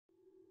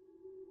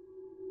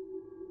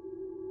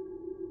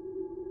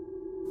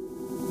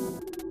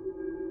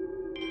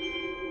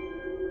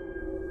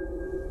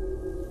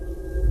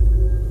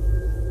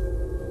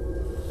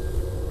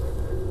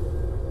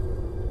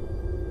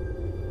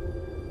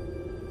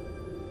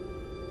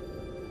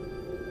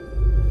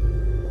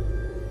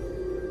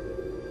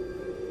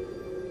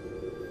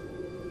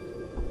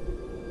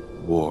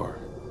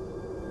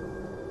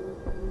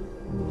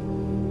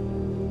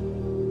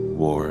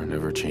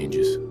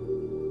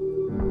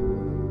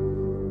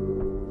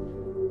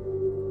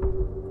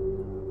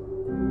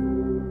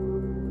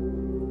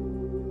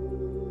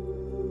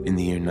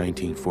in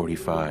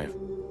 1945,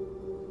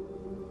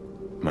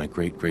 my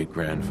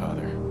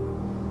great-great-grandfather,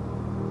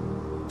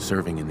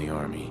 serving in the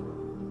army,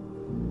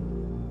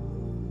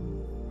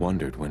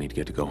 wondered when he'd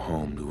get to go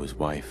home to his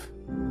wife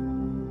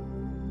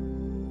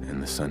and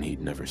the son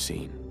he'd never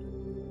seen.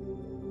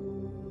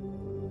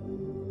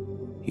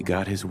 He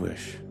got his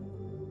wish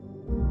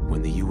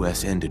when the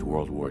US ended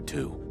World War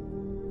II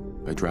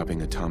by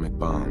dropping atomic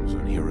bombs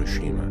on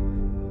Hiroshima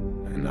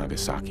and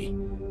Nagasaki.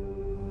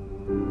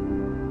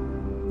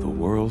 The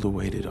world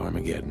awaited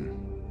Armageddon.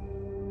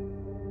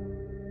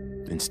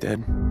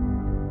 Instead,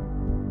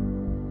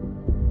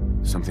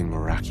 something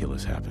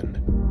miraculous happened.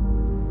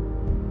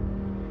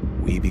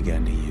 We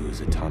began to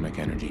use atomic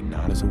energy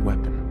not as a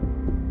weapon,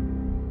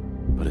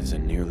 but as a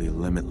nearly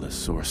limitless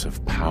source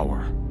of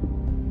power.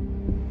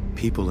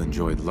 People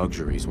enjoyed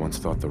luxuries once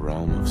thought the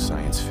realm of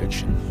science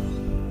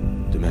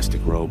fiction.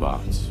 Domestic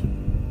robots,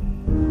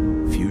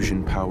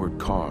 fusion-powered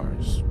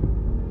cars,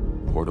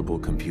 portable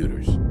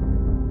computers.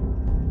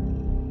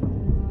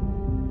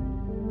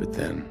 But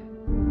then,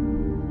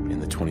 in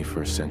the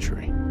 21st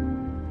century,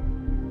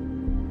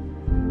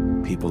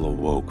 people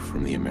awoke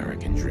from the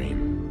American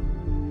dream.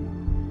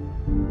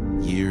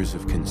 Years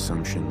of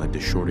consumption led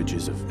to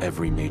shortages of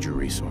every major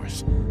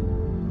resource.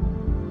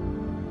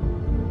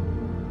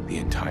 The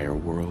entire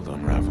world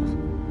unraveled.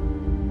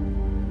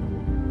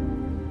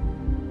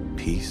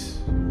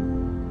 Peace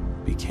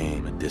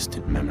became a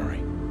distant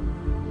memory.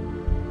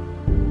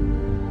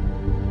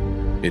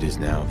 It is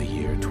now the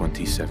year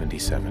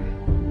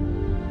 2077.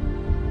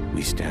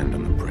 We stand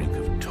on the brink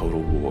of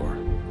total war.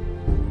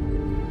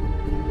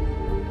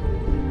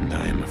 And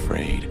I am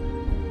afraid.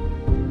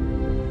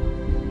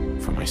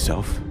 For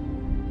myself,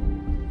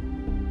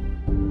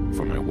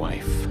 for my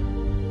wife,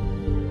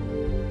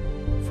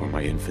 for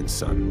my infant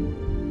son.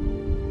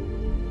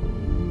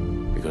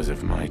 Because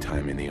if my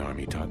time in the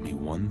army taught me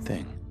one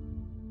thing,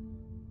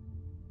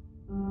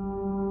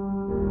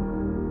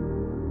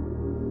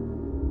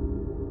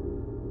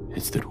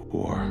 it's that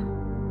war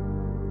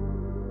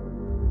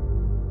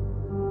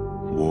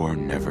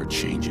never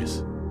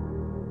changes.